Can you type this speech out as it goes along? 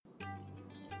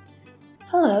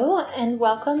Hello, and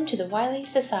welcome to the Wiley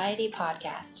Society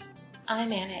podcast.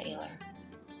 I'm Anna Ehler.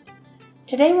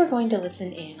 Today we're going to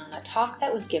listen in on a talk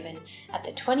that was given at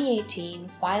the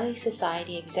 2018 Wiley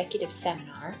Society Executive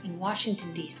Seminar in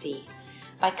Washington, D.C.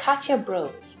 by Katja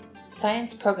Broz,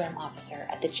 Science Program Officer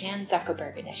at the Chan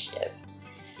Zuckerberg Initiative.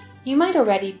 You might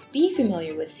already be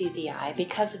familiar with CZI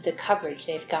because of the coverage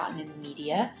they've gotten in the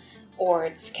media, or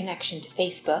its connection to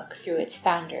Facebook through its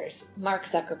founders, Mark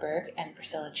Zuckerberg and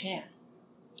Priscilla Chan.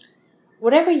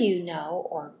 Whatever you know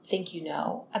or think you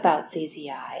know about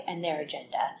CZI and their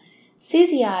agenda,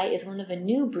 CZI is one of a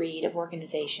new breed of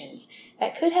organizations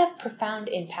that could have profound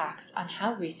impacts on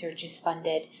how research is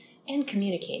funded and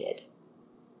communicated.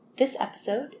 This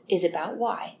episode is about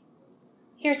why.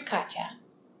 Here's Katja.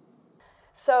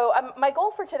 So my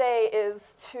goal for today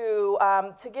is to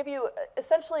give you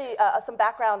essentially some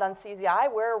background on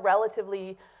CZI. We're a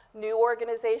relatively new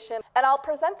organization, and I'll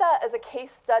present that as a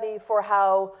case study for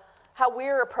how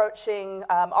we're approaching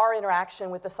our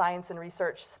interaction with the science and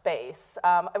research space.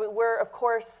 We're, of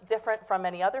course, different from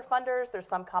many other funders. There's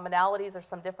some commonalities, there's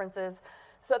some differences.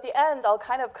 So at the end, I'll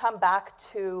kind of come back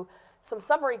to some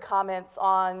summary comments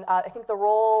on, I think, the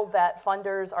role that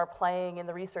funders are playing in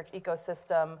the research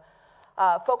ecosystem,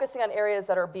 focusing on areas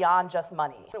that are beyond just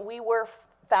money. We were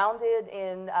founded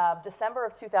in December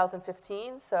of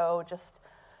 2015, so just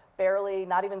barely,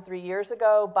 not even 3 years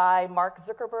ago, by Mark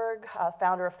Zuckerberg,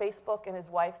 founder of Facebook, and his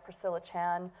wife, Priscilla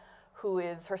Chan, who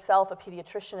is herself a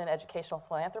pediatrician and educational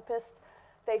philanthropist.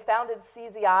 They founded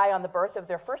CZI on the birth of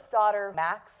their first daughter,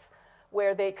 Max,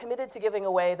 where they committed to giving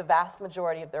away the vast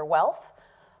majority of their wealth,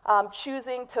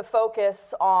 choosing to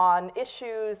focus on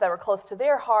issues that were close to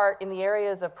their heart in the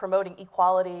areas of promoting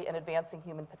equality and advancing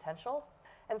human potential.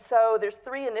 And so there's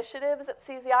 3 initiatives at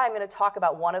CZI. I'm going to talk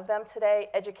about one of them today: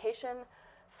 education,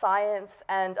 science,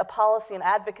 and a policy and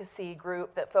advocacy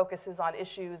group that focuses on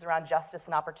issues around justice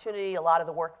and opportunity. A lot of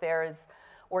the work there is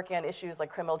working on issues like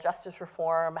criminal justice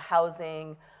reform,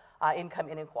 housing, income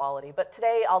inequality. But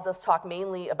today I'll just talk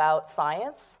mainly about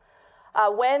science.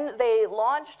 When they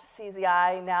launched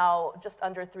CZI, now just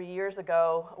under 3 years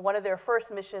ago, one of their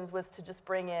first missions was to just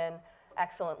bring in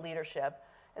excellent leadership.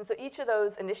 And so each of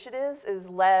those initiatives is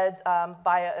led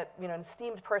by an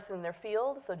esteemed person in their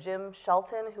field. So Jim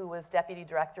Shelton, who was Deputy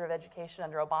Director of Education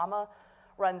under Obama,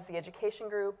 runs the education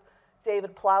group.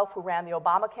 David Plouffe, who ran the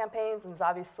Obama campaigns and is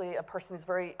obviously a person who's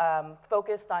very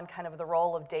focused on kind of the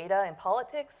role of data in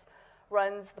politics,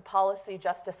 runs the Policy,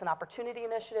 Justice, and Opportunity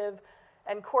Initiative.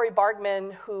 And Corey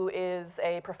Bargmann, who is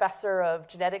a professor of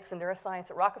genetics and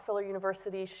neuroscience at Rockefeller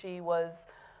University. She was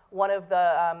one of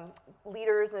the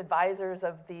leaders and advisors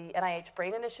of the NIH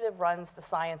Brain Initiative, runs the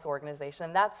science organization,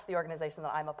 and that's the organization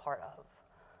that I'm a part of.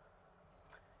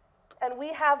 And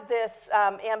we have this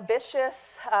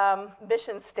ambitious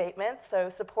mission statement, so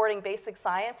supporting basic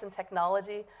science and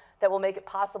technology that will make it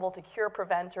possible to cure,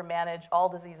 prevent, or manage all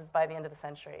diseases by the end of the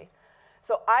century.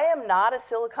 So I am not a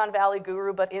Silicon Valley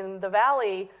guru, but in the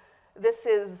Valley, this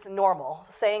is normal.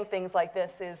 Saying things like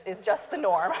this is just the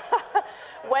norm.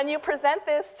 When you present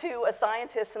this to a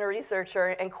scientist and a researcher,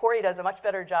 and Corey does a much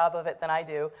better job of it than I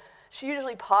do, she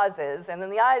usually pauses, and then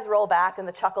the eyes roll back and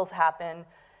the chuckles happen,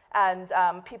 and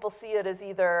people see it as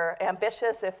either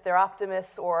ambitious if they're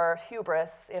optimists or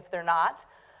hubris if they're not.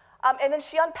 And then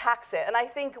she unpacks it. And I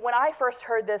think when I first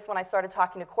heard this, when I started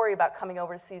talking to Corey about coming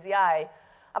over to CZI,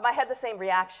 I had the same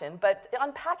reaction. But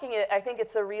unpacking it, I think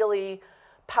it's a really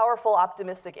powerful,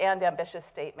 optimistic, and ambitious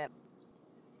statement.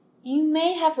 You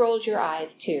may have rolled your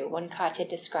eyes, too, when Katja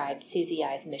described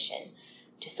CZI's mission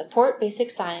to support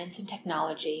basic science and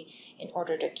technology in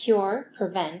order to cure,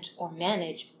 prevent, or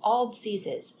manage all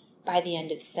diseases by the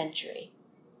end of the century.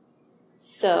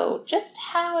 So just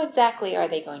how exactly are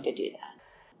they going to do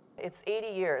that? It's 80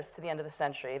 years to the end of the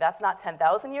century. That's not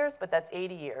 10,000 years, but that's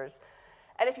 80 years.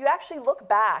 And if you actually look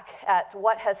back at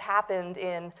what has happened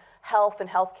in health and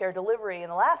healthcare delivery in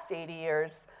the last 80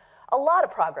 years, a lot of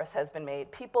progress has been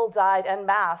made. People died en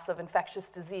masse of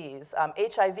infectious disease.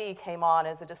 HIV came on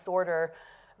as a disorder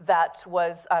that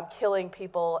was killing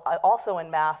people also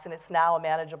en masse, and it's now a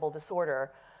manageable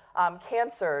disorder.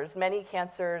 Cancers, many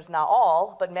cancers, not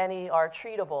all, but many are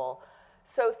treatable.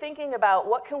 So thinking about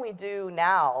what can we do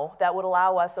now that would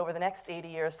allow us over the next 80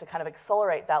 years to kind of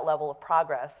accelerate that level of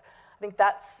progress, I think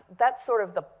that's sort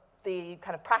of the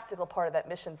kind of practical part of that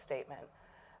mission statement.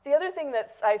 The other thing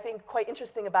that's, I think, quite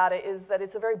interesting about it is that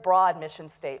it's a very broad mission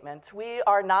statement. We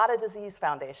are not a disease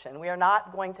foundation. We are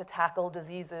not going to tackle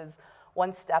diseases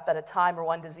one step at a time or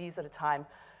one disease at a time.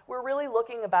 We're really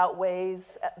looking about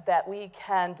ways that we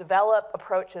can develop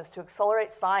approaches to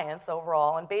accelerate science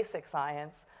overall and basic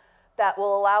science that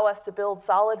will allow us to build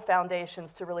solid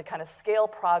foundations to really kind of scale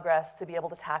progress to be able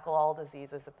to tackle all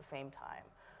diseases at the same time.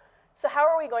 So how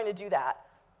are we going to do that?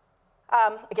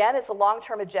 Again, it's a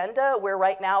long-term agenda. We're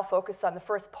right now focused on the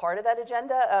first part of that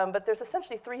agenda, but there's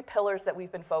essentially 3 pillars that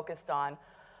we've been focused on.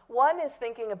 One is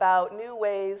thinking about new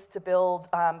ways to build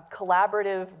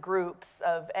collaborative groups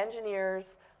of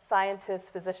engineers, scientists,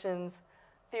 physicians,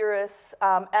 theorists,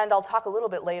 and I'll talk a little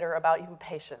bit later about even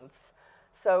patients.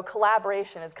 So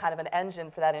collaboration is kind of an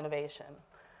engine for that innovation.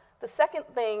 The second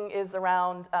thing is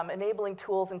around enabling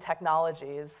tools and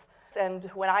technologies. And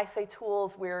when I say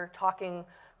tools, we're talking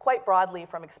quite broadly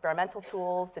from experimental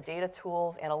tools to data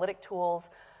tools, analytic tools,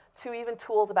 to even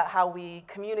tools about how we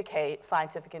communicate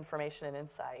scientific information and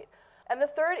insight. And the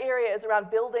third area is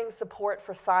around building support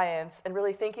for science and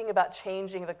really thinking about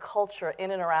changing the culture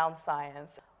in and around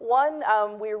science. One,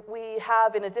 we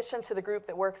have, in addition to the group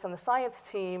that works on the science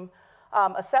team,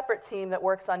 a separate team that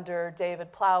works under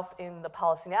David Plouffe in the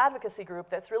policy and advocacy group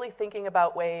that's really thinking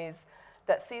about ways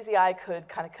that CZI could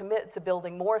kind of commit to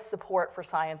building more support for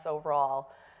science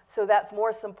overall. So that's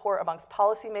more support amongst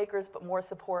policymakers, but more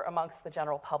support amongst the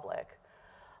general public.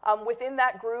 Within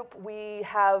that group, we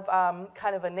have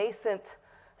kind of a nascent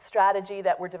strategy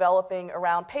that we're developing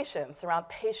around patients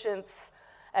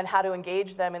and how to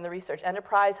engage them in the research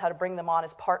enterprise, how to bring them on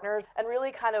as partners, and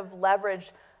really kind of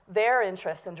leverage their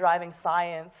interest in driving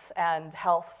science and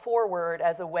health forward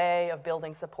as a way of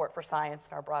building support for science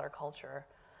in our broader culture.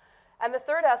 And the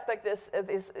third aspect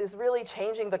is really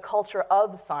changing the culture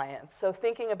of science. So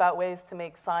thinking about ways to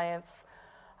make science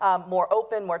more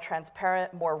open, more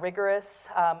transparent, more rigorous.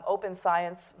 Open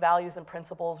science values and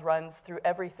principles runs through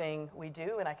everything we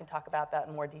do, and I can talk about that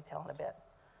in more detail in a bit.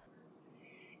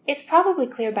 It's probably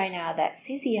clear by now that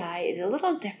CZI is a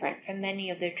little different from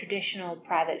many of the traditional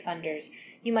private funders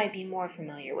you might be more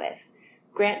familiar with.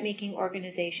 Grant-making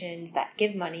organizations that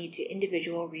give money to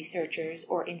individual researchers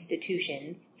or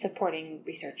institutions supporting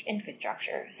research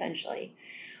infrastructure, essentially,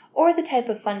 or the type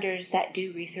of funders that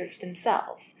do research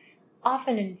themselves,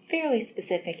 often in fairly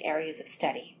specific areas of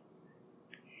study.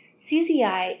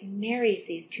 CZI marries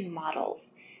these two models.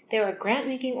 They're a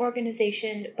grant-making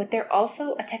organization, but they're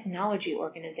also a technology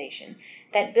organization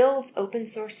that builds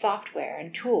open-source software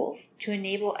and tools to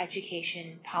enable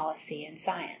education, policy, and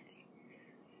science.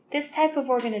 This type of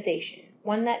organization,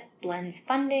 one that blends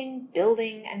funding,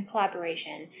 building, and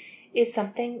collaboration, is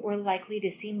something we're likely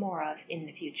to see more of in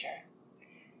the future.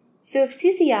 So if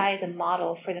CZI is a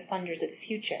model for the funders of the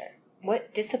future,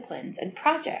 what disciplines and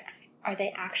projects are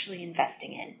they actually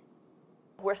investing in?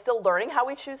 We're still learning how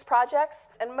we choose projects,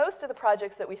 and most of the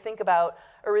projects that we think about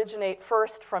originate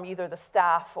first from either the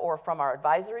staff or from our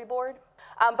advisory board.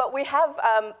 But we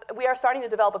are starting to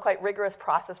develop a quite rigorous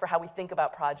process for how we think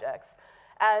about projects.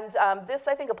 And this,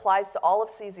 I think, applies to all of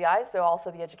CZI, so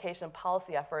also the education and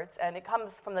policy efforts, and it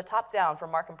comes from the top down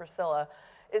from Mark and Priscilla,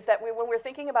 is that when we're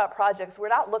thinking about projects, we're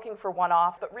not looking for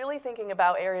one-offs, but really thinking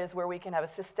about areas where we can have a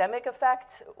systemic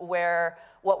effect, where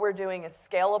what we're doing is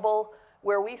scalable,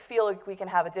 where we feel like we can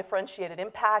have a differentiated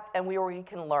impact, and where we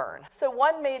can learn. So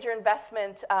one major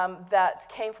investment that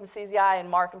came from CZI and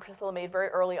Mark and Priscilla made very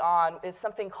early on is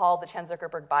something called the Chan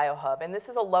Zuckerberg BioHub, and this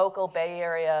is a local Bay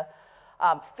Area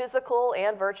physical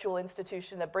and virtual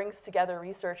institution that brings together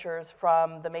researchers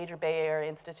from the major Bay Area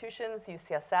institutions,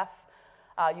 UCSF,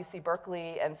 UC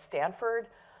Berkeley, and Stanford.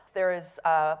 There is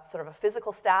sort of a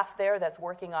physical staff there that's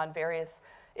working on various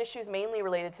issues mainly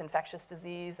related to infectious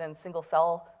disease and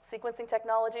single-cell sequencing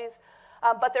technologies.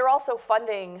 But they're also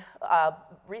funding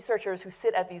researchers who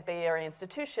sit at these Bay Area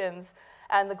institutions,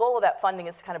 and the goal of that funding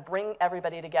is to kind of bring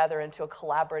everybody together into a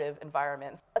collaborative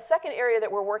environment. A second area that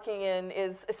we're working in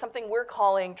is something we're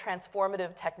calling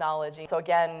transformative technology. So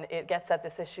again, it gets at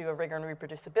this issue of rigor and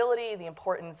reproducibility, the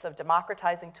importance of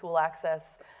democratizing tool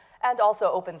access, and also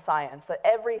open science. So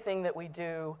everything that we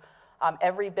do,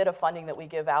 every bit of funding that we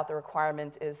give out, the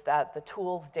requirement is that the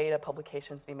tools, data,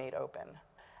 publications be made open.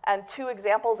 And two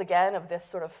examples, again, of this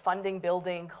sort of funding,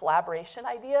 building, collaboration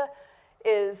idea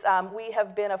is we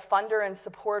have been a funder and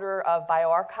supporter of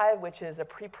bioRxiv, which is a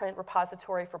preprint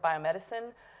repository for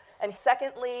biomedicine. And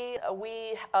secondly,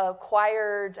 we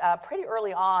acquired pretty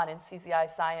early on in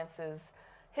CZI Science's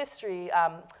history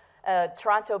a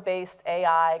Toronto-based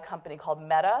AI company called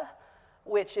Meta,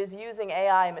 which is using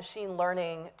AI and machine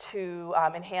learning to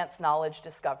enhance knowledge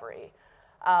discovery.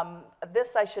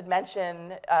 This, I should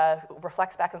mention,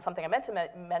 reflects back on something I meant to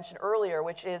mention earlier,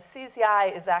 which is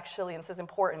CZI is actually, and this is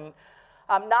important,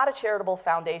 not a charitable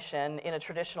foundation in a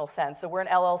traditional sense. So we're an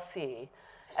LLC.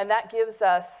 And that gives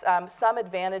us some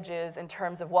advantages in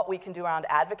terms of what we can do around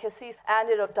advocacy, and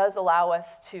it does allow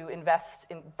us to invest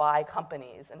in by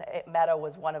companies, and Meta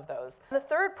was one of those. The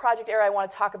third project area I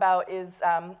want to talk about is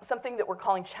something that we're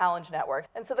calling challenge networks.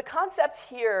 And so the concept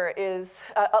here is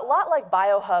a lot like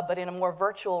BioHub, but in a more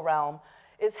virtual realm,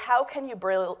 is how can you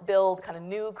build kind of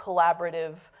new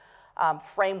collaborative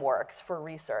frameworks for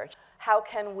research? How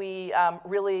can we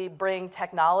really bring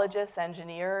technologists,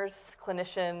 engineers,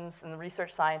 clinicians, and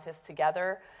research scientists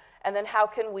together? And then how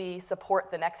can we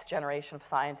support the next generation of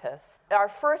scientists? Our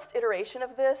first iteration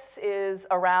of this is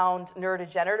around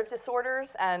neurodegenerative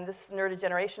disorders, and this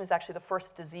neurodegeneration is actually the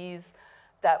first disease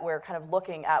that we're kind of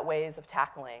looking at ways of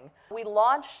tackling. We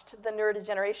launched the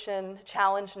Neurodegeneration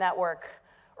Challenge Network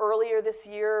earlier this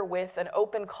year with an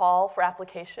open call for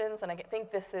applications, and I think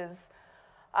this is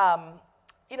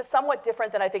somewhat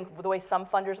different than I think the way some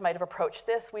funders might have approached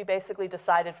this. We basically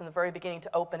decided from the very beginning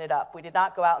to open it up. We did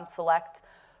not go out and select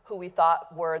who we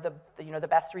thought were the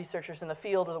best researchers in the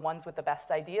field or the ones with the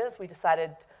best ideas. We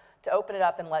decided to open it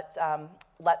up and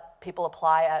let people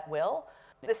apply at will.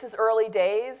 This is early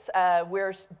days.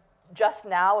 We're just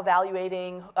now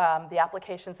evaluating the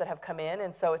applications that have come in,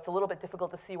 and so it's a little bit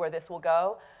difficult to see where this will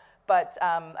go. But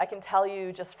I can tell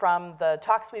you just from the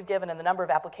talks we've given and the number of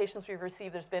applications we've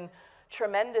received, there's been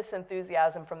tremendous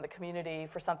enthusiasm from the community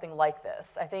for something like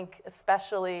this. I think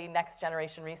especially next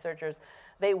generation researchers,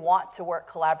 they want to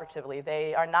work collaboratively.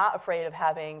 They are not afraid of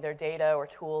having their data or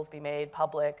tools be made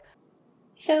public.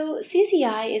 So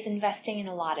CZI is investing in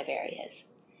a lot of areas.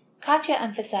 Katja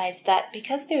emphasized that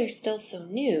because they're still so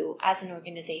new as an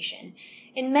organization,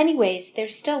 in many ways they're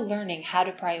still learning how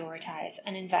to prioritize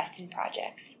and invest in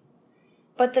projects.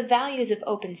 But the values of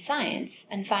open science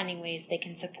and finding ways they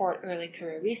can support early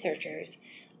career researchers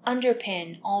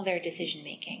underpin all their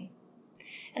decision-making.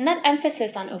 And that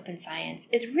emphasis on open science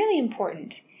is really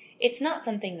important. It's not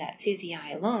something that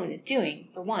CZI alone is doing,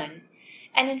 for one.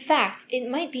 And in fact, it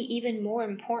might be even more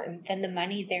important than the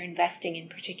money they're investing in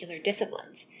particular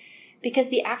disciplines, because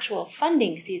the actual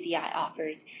funding CZI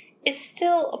offers is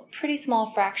still a pretty small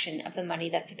fraction of the money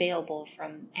that's available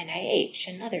from NIH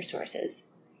and other sources.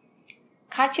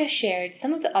 Katja shared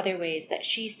some of the other ways that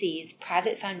she sees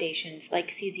private foundations like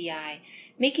CZI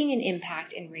making an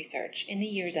impact in research in the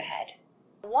years ahead.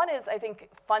 One is, I think,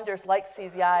 funders like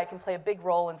CZI can play a big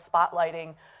role in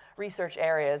spotlighting research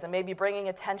areas and maybe bringing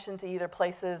attention to either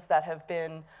places that have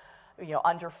been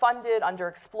underfunded,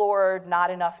 underexplored,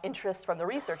 not enough interest from the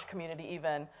research community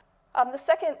even. The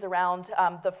second is around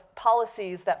the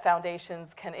policies that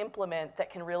foundations can implement that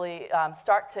can really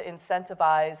start to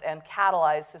incentivize and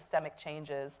catalyze systemic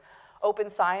changes. Open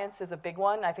science is a big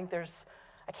one. I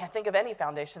can't think of any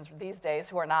foundations these days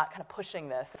who are not kind of pushing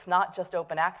this. It's not just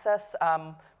open access,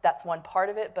 that's one part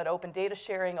of it, but open data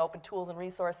sharing, open tools and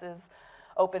resources,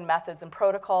 open methods and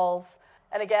protocols.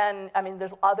 And again,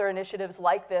 there's other initiatives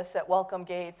like this at Wellcome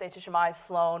Gates, HHMI,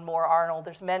 Sloan, Moore Arnold.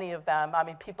 There's many of them.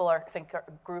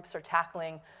 Groups are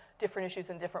tackling different issues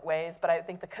in different ways, but I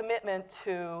think the commitment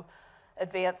to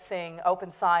advancing open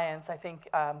science,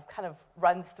 kind of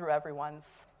runs through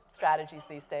everyone's strategies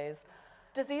these days.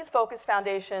 Disease-focused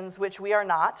foundations, which we are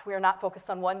not focused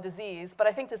on one disease, but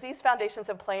I think disease foundations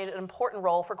have played an important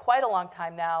role for quite a long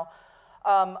time now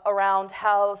around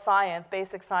how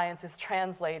basic science is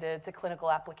translated to clinical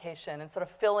application and sort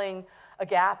of filling a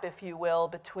gap, if you will,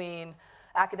 between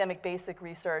academic basic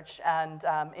research and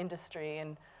industry.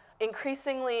 And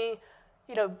increasingly,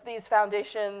 these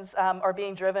foundations are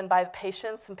being driven by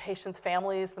patients and patients'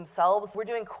 families themselves. We're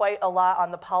doing quite a lot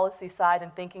on the policy side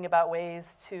and thinking about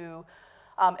ways to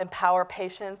empower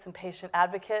patients and patient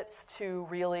advocates to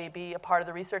really be a part of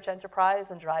the research enterprise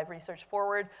and drive research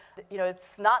forward.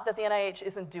 It's not that the NIH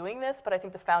isn't doing this, but I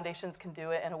think the foundations can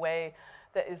do it in a way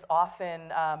that is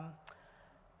often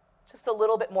just a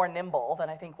little bit more nimble than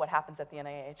I think what happens at the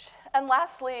NIH. And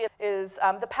lastly is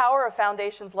the power of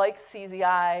foundations like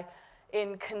CZI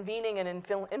in convening and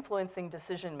influencing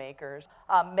decision makers.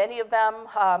 Many of them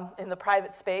in the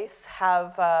private space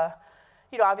have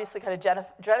obviously kind of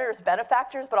generous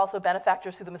benefactors, but also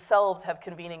benefactors who themselves have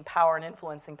convening power and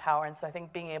influencing power. And so I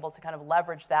think being able to kind of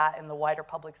leverage that in the wider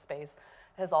public space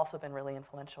has also been really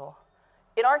influential.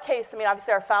 In our case,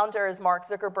 obviously our founder is Mark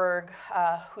Zuckerberg,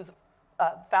 who's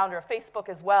founder of Facebook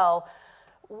as well.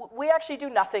 we actually do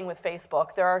nothing with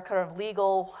Facebook. There are kind of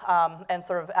legal and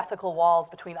sort of ethical walls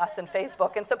between us and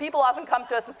Facebook. And so people often come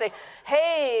to us and say,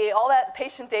 hey, all that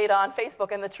patient data on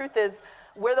Facebook. And the truth is,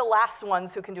 we're the last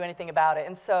ones who can do anything about it.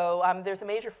 And so there's a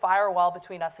major firewall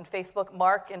between us and Facebook.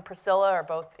 Mark and Priscilla are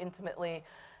both intimately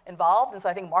involved. And so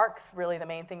I think Mark's really the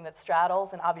main thing that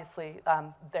straddles, and obviously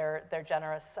their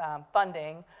generous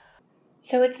funding.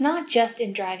 So it's not just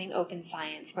in driving open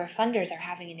science where funders are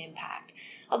having an impact,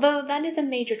 although that is a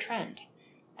major trend,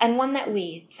 and one that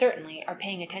we, certainly, are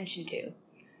paying attention to.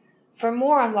 For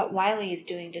more on what Wiley is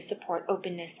doing to support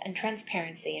openness and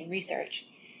transparency in research,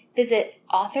 visit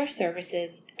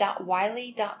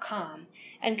authorservices.wiley.com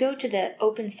and go to the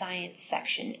Open Science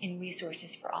section in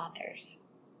Resources for Authors.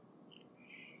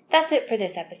 That's it for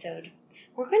this episode.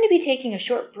 We're going to be taking a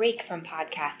short break from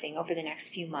podcasting over the next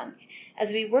few months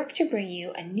as we work to bring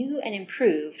you a new and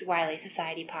improved Wiley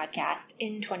Society podcast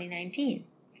in 2019.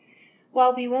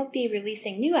 While we won't be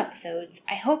releasing new episodes,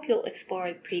 I hope you'll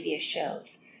explore previous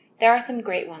shows. There are some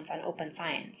great ones on open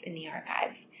science in the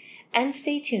archives. And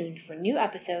stay tuned for new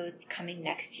episodes coming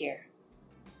next year.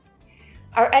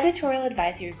 Our editorial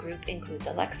advisory group includes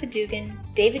Alexa Dugan,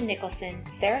 David Nicholson,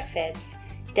 Sarah Phibbs,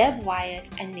 Deb Wyatt,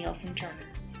 and Nielsen Turner.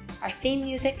 Our theme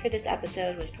music for this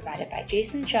episode was provided by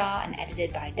Jason Shaw and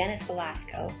edited by Dennis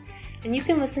Velasco. And you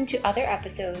can listen to other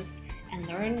episodes and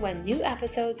learn when new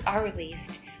episodes are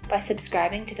released by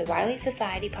subscribing to the Wiley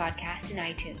Society podcast in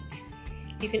iTunes.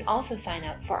 You can also sign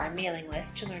up for our mailing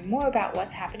list to learn more about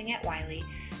what's happening at Wiley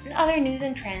and other news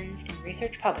and trends in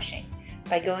research publishing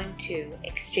by going to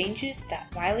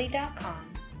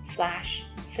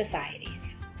exchanges.wiley.com/societies.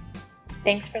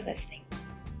 Thanks for listening.